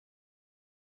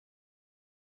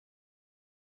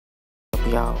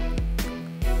y'all.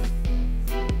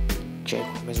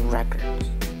 J.Gomez Records.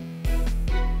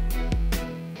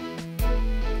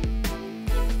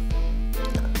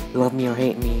 Love me or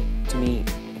hate me, to me,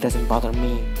 it doesn't bother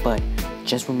me. But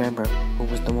just remember who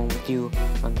was the one with you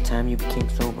on the time you became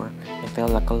sober and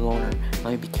felt like a loner. Now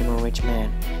you became a rich man.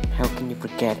 How can you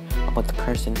forget about the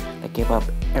person that gave up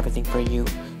everything for you?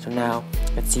 So now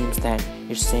it seems that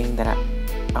you're saying that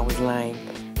I was lying,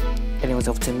 and it was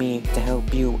up to me to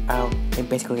help you out and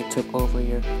basically took over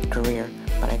your career.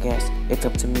 But I guess it's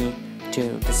up to me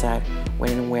to decide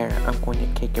when and where I'm going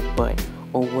to kick your butt.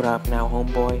 Oh, what up now,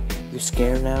 homeboy? You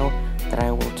scared now that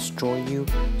I will destroy you?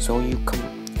 So you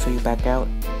back out,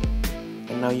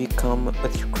 and now you come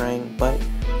with your crying butt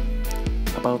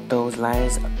about those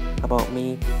lies about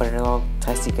me, but it all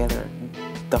ties together.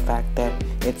 The fact that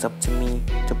it's up to me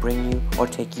to bring you or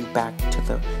take you back to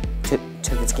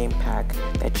this game pack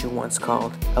that you once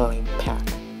called a lame pack.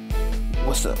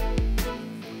 What's up?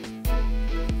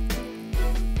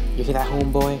 You hear that,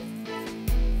 homeboy?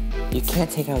 You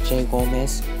can't take out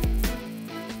J.Gomez.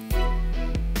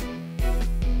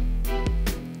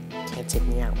 Can't take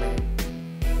me out, man.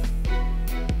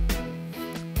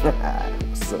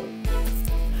 What's up?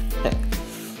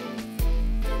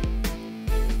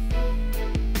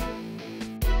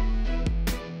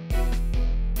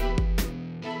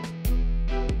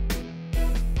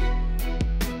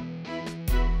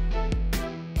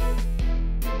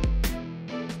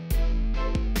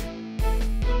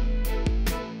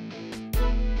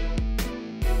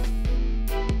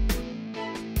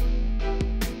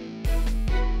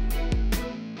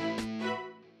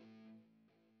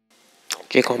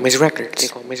 J.Gomez Records.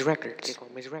 J.Gomez Records.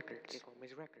 J.Gomez Records.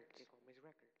 J.Gomez Records.